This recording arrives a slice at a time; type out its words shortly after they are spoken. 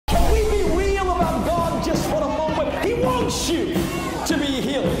wants you to be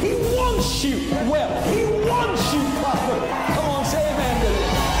healed. He wants you well. He wants you prosper. Come on, say amen to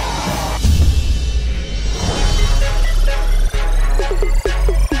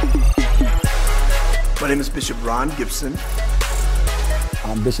My name is Bishop Ron Gibson.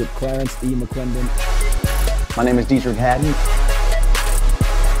 I'm Bishop Clarence McClendon. My name is Deitrick Haddon.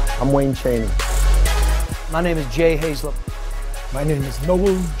 I'm Wayne Chaney. My name is Jay Haizlip. My name is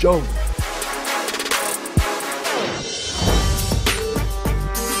Noel Jones.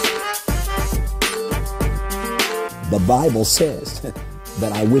 The Bible says that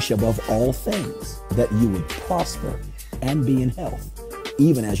I wish above all things that you would prosper and be in health,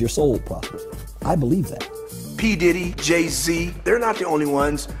 even as your soul prospers. I believe that. P. Diddy, Jay-Z, they're not the only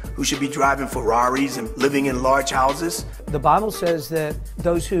ones who should be driving Ferraris and living in large houses. The Bible says that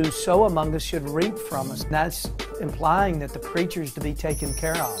those who sow among us should reap from us. That's implying that the preacher's to be taken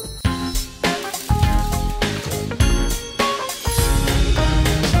care of.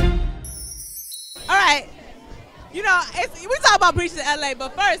 All right, you know, we talk about preaching in LA,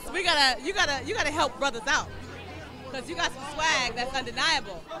 but first you gotta help brothers out, because you got some swag that's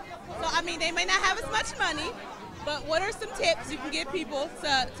undeniable. So I mean, they may not have as much money, but what are some tips you can give people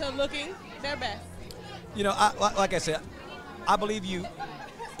to looking their best? You know, like I said, I believe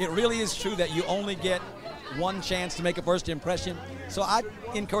it really is true that you only get one chance to make a first impression. So I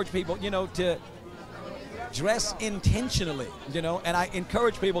encourage people, you know, to dress intentionally, you know, and I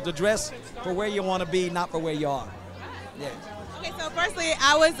encourage people to dress for where you want to be, not for where you are. Yeah. Okay, so firstly,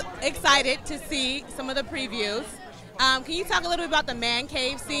 I was excited to see some of the previews. Can you talk a little bit about the man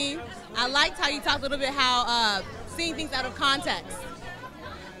cave scene? I liked how you talked a little bit how seeing things out of context.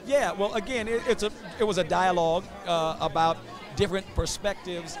 Yeah, well, again, it was a dialogue about different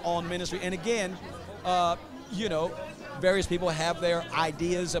perspectives on ministry. And again, you know, various people have their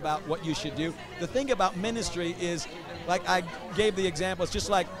ideas about what you should do. The thing about ministry is, like I gave the example, it's just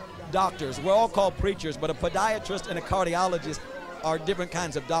like doctors. We're all called preachers, but a podiatrist and a cardiologist are different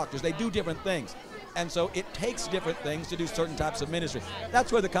kinds of doctors. They do different things. And so it takes different things to do certain types of ministry.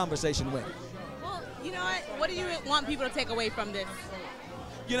 That's where the conversation went. Well, you know what do you want people to take away from this?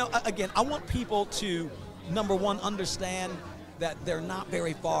 You know, again, I want people to, number one, understand that they're not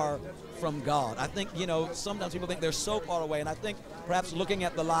very far from God. I think, you know, sometimes people think they're so far away, and I think perhaps looking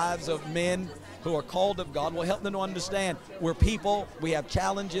at the lives of men who are called of God will help them to understand we're people, we have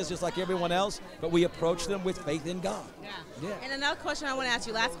challenges just like everyone else, but we approach them with faith in God. Yeah. And another question I want to ask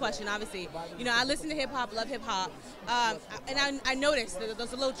you, last question, obviously. You know, I listen to hip-hop, love hip-hop, and I noticed that there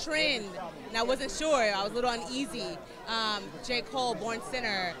was a little trend, and I wasn't sure. I was a little uneasy. J. Cole, Born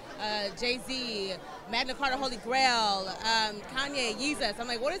Sinner, Jay-Z, Magna Carta, Holy Grail, Kanye, Yeezus. I'm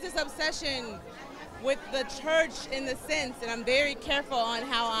like, what is this obsession with the church in the sense, and I'm very careful on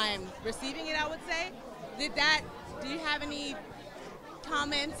how I'm receiving it, I would say. Do you have any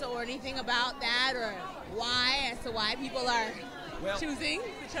comments or anything about that, or as to why people are choosing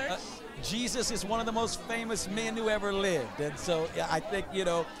the church? Jesus is one of the most famous men who ever lived, and so I think, you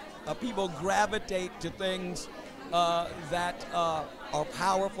know, people gravitate to things that are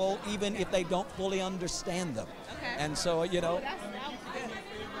powerful, even if they don't fully understand them. Okay. And so, you know.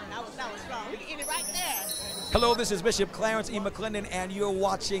 That was strong. We can end it right there. Hello, this is Bishop Clarence McClendon, and you're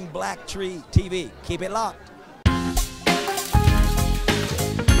watching BlackTree TV. Keep it locked.